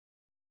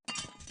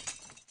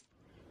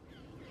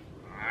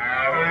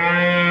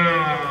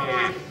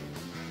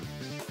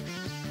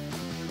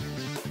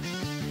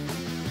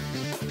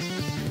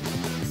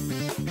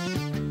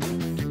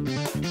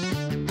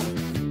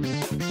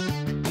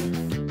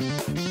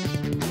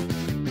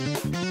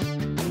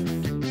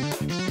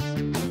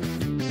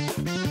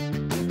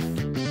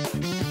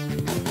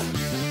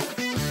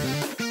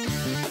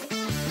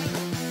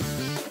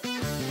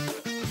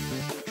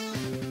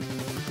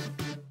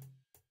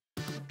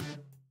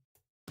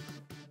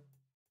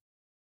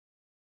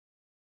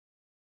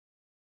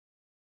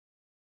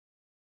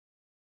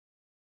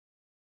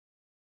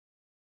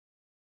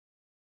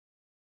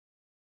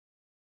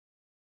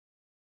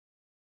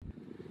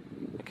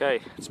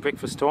Okay, it's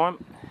breakfast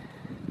time.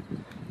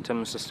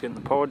 Tim's just getting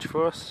the porridge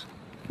for us.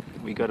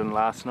 We got in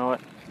last night.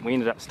 We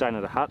ended up staying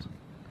at a hut.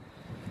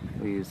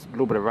 We used a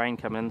little bit of rain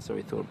come in, so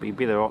we thought it'd be a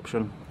better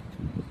option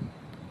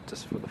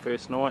just for the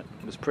first night.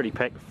 It was pretty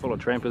packed full of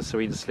trampers, so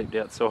we just slept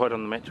outside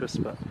on the mattress,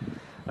 but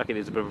luckily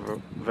there's a bit of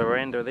a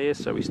veranda there,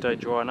 so we stayed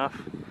dry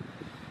enough.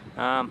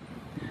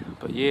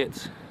 But yeah,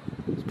 it's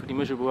pretty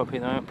miserable up here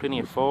though, plenty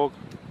of fog.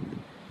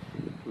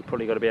 We've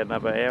probably got about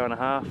another hour and a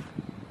half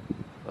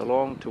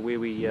along to where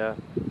we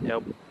our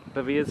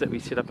bivvy is that we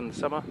set up in the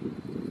summer,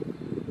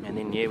 and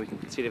then yeah, we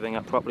can set everything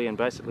up properly, and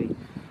basically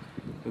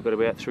we've got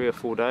about 3 or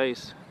 4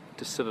 days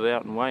to sit it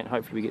out and wait.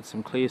 Hopefully we get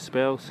some clear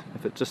spells.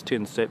 If it just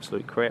turns to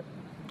absolute crap,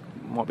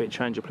 might be a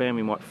change of plan.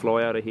 We might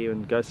fly out of here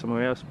and go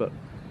somewhere else, but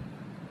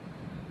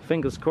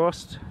fingers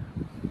crossed.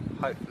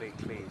 Hopefully it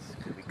clears.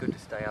 It'd be good to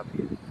stay up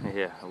here.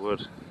 Yeah, I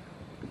would.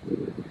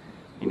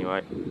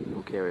 Anyway,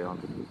 we'll carry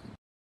on.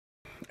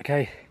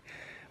 Okay,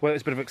 well,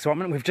 it's a bit of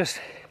excitement. We've just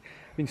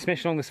been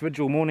smashing along this ridge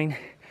all morning,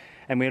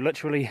 and we're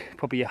literally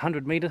probably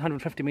 100 metres,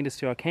 150 metres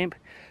to our camp.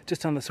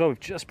 Just on the side, we've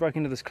just broken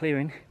into this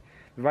clearing.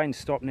 The rain's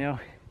stopped now,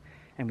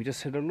 and we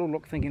just had a little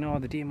look thinking, oh,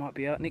 the deer might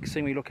be out. Next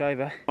thing we look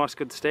over, nice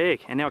good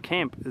stag, and our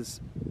camp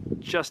is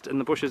just in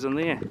the bushes in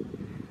there.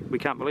 We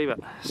can't believe it.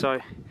 So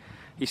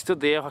he stood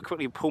there, I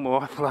quickly pulled my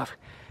rifle up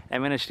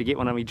and managed to get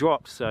one, and he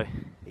dropped, so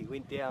he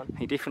went down.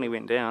 He definitely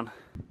went down.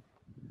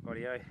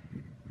 Rightio.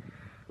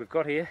 We've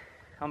got here,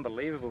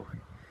 unbelievable.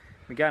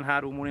 We're going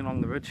hard all morning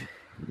along the ridge.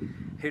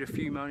 Heard a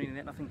few moaning and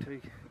that, nothing too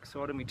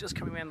exciting. We just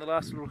coming around the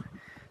last little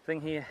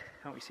thing here,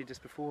 like we said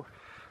just before,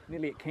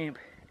 nearly at camp,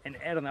 and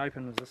out in the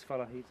open was this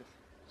fella. He's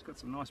got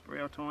some nice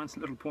brow tines,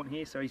 little point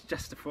here, so he's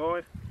just a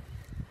 5.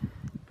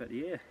 But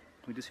yeah,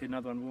 we just heard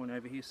another one roaring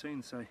over here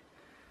soon, so the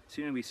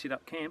sooner we set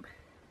up camp,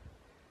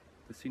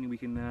 the sooner we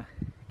can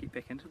get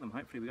back into them.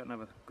 Hopefully we've got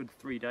another good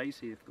 3 days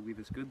here if the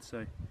weather's good,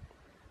 so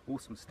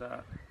awesome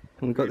start.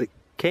 And we've got the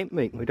camp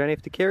meat, we don't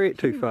have to carry it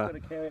too far.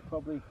 We've got to carry it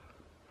probably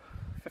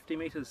 50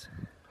 metres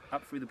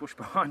up through the bush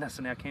behind us,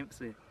 and our camp's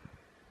there.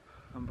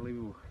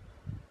 Unbelievable.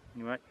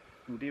 Anyway,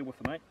 we'll deal with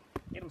it, mate.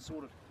 Get them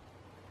sorted.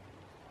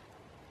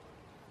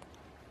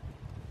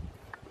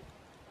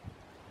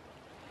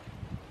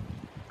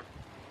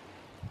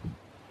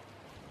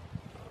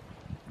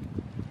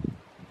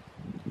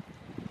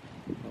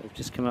 Well, we've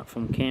just come up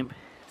from camp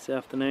this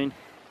afternoon.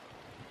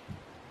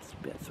 It's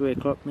about 3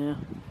 o'clock now.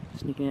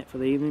 Sneaking out for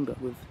the evening,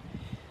 but we've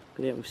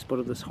got out, we've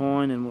spotted this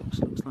hind and what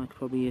looks like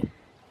probably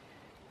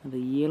another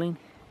yearling.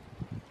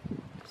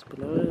 Just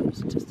below it, it was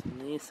just in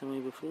there somewhere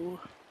before.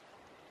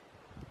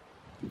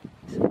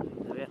 So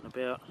they're out and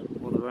about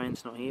while the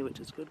rain's not here, which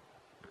is good.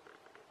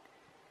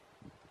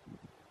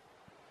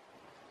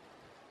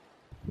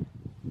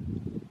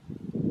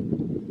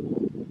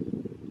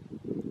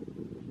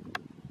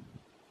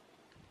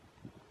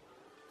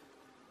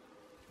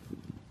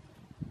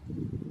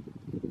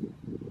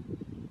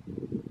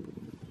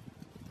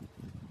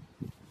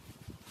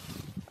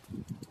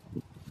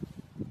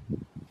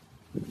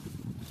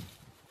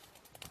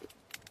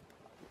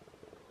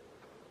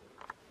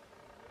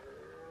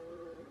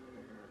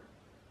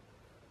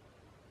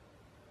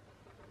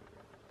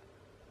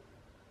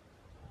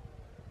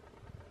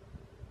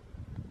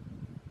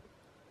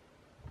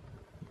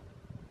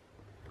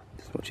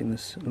 Watching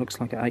this, it looks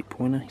like an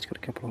 8-pointer. He's got a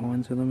couple of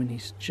hinds with him and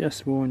he's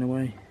just roaring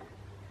away.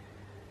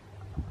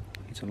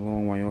 He's a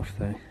long way off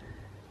though,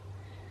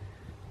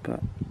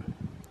 but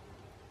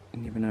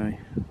you never know.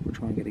 We'll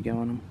try and get a go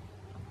on him.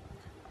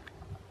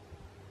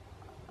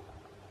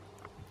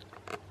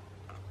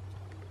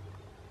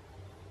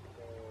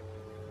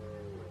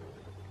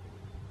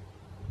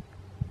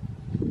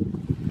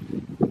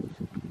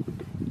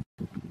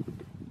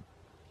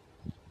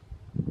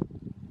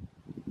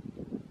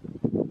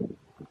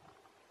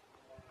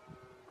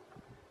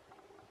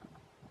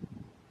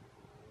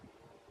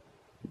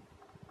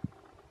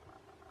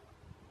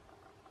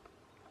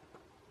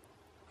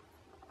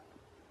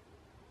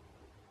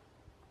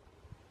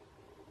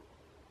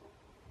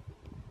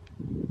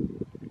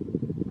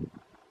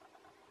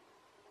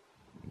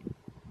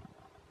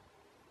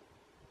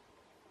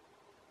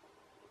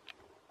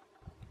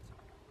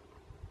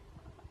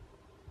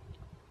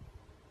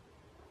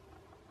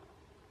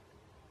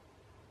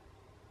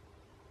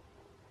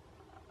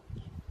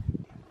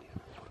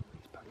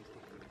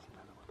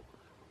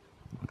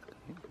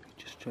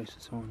 Chase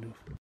its hind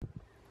off.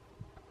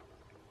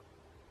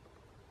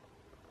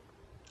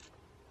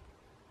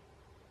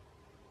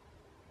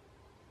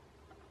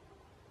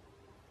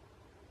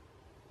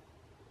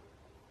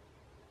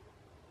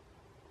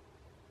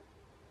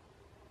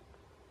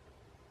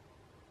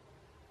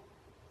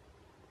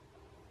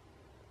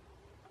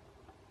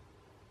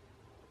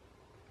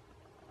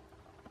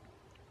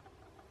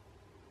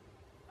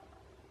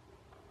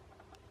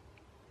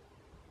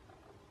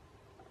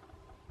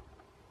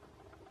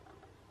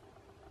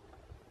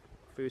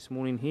 First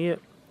morning here,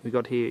 we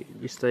got here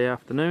yesterday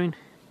afternoon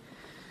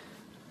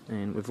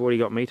and we've already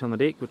got meat on the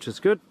deck, which is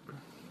good.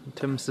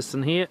 Tim's just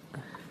in here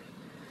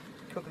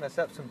cooking us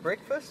up some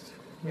breakfast.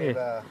 We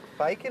have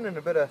bacon and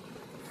a bit of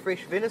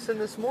fresh venison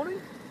this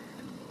morning.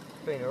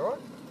 It's been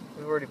alright.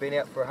 We've already been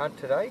out for a hunt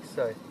today,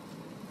 so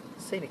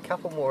seen a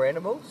couple more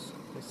animals.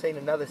 We've seen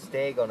another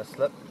stag on a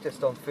slip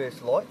just on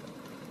first light.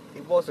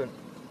 He wasn't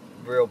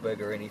real big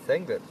or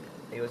anything, but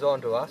he was on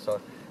to us. I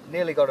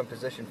nearly got in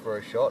position for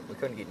a shot. We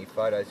couldn't get any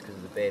photos because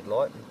of the bad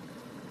light, and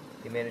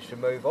he managed to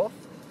move off.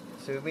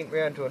 So we went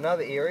round to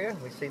another area.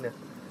 We've seen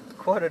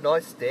quite a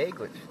nice stag,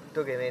 which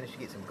Dougie managed to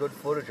get some good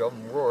footage of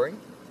him roaring.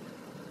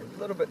 He was a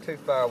little bit too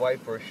far away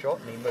for a shot,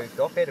 and he moved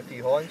off. Had a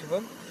few hinds with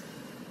him.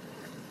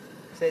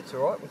 So that's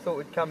alright. We thought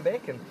we'd come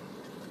back and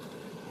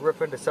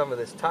rip into some of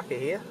this tucker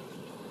here,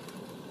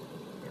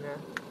 and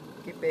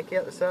get back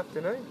out this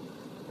afternoon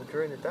or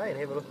during the day and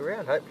have a look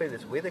around. Hopefully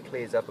this weather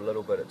clears up a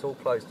little bit. It's all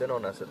closed in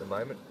on us at the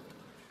moment.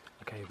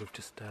 Okay, we've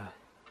just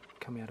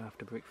come out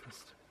after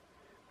breakfast,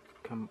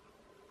 come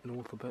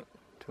north a bit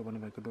to one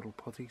of our good little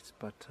posies,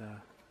 but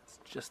it's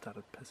just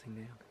started pissing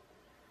down.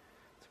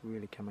 It's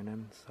really coming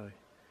in, so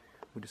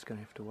we're just going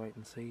to have to wait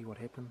and see what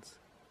happens.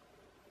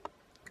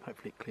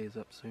 Hopefully it clears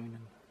up soon,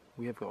 and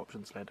we have got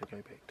options later to go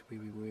back to where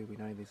we were. We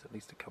know there's at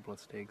least a couple of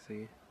stags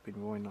there.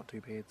 Been roaring not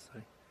too bad, so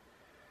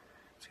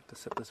let's have to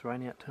sit this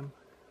rain out, Tim.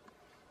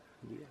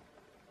 Yeah.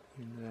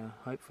 And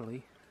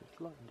hopefully,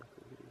 It's lightened up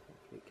already.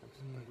 Hopefully it comes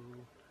yeah,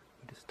 overall.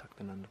 we just tucked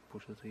in under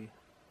bushes here,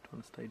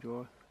 trying to stay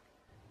dry.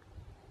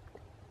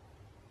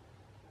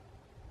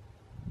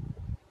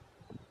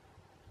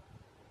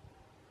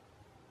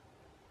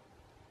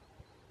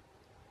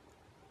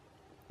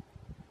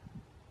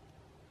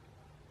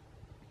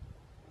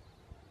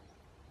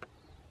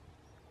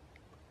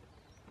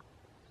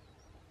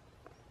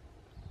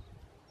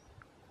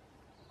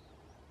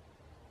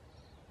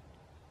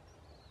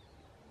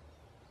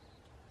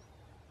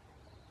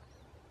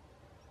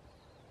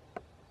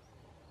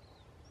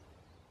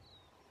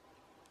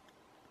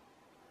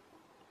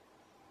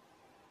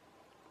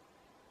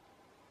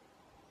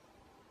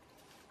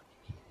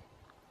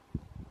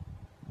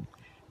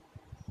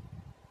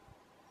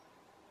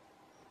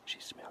 She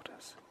smelled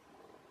us.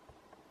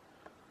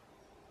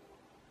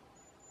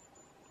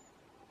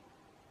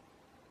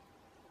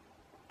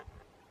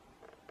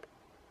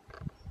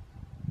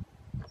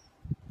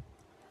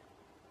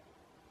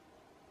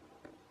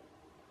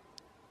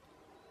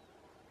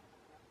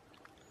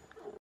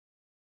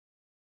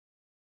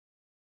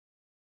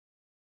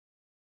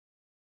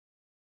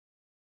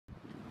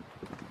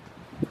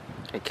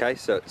 Okay,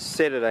 so it's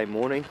Saturday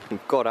morning.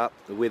 We've got up.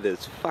 The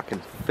weather's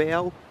fucking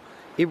foul.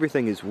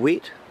 Everything is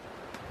wet.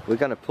 We're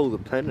going to pull the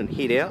pin and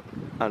head out.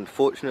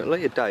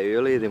 Unfortunately, a day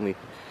earlier than we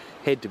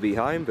had to be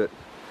home, but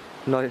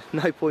no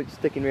point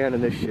sticking around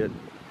in this shit.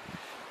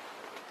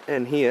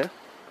 And here,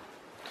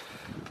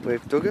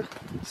 we've Dougie,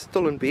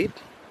 still in bed.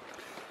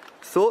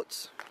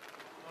 Thoughts?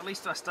 Well, at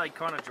least I stayed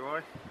kind of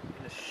dry.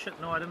 Been a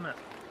shit night, isn't it?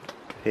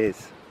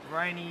 Yes.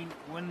 Rainy,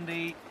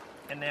 windy,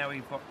 and now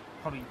we've got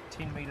probably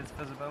 10 metres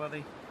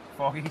visibility.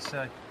 Foggy,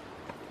 so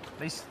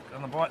at least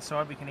on the bright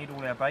side we can eat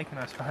all our bacon,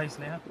 I suppose,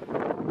 now.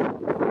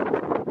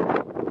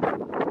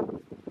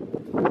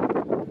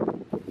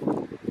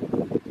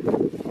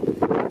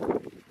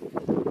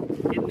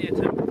 Get in there,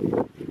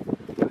 Tim.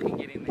 I can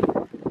get in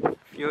there.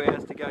 Few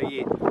hours to go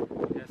yet.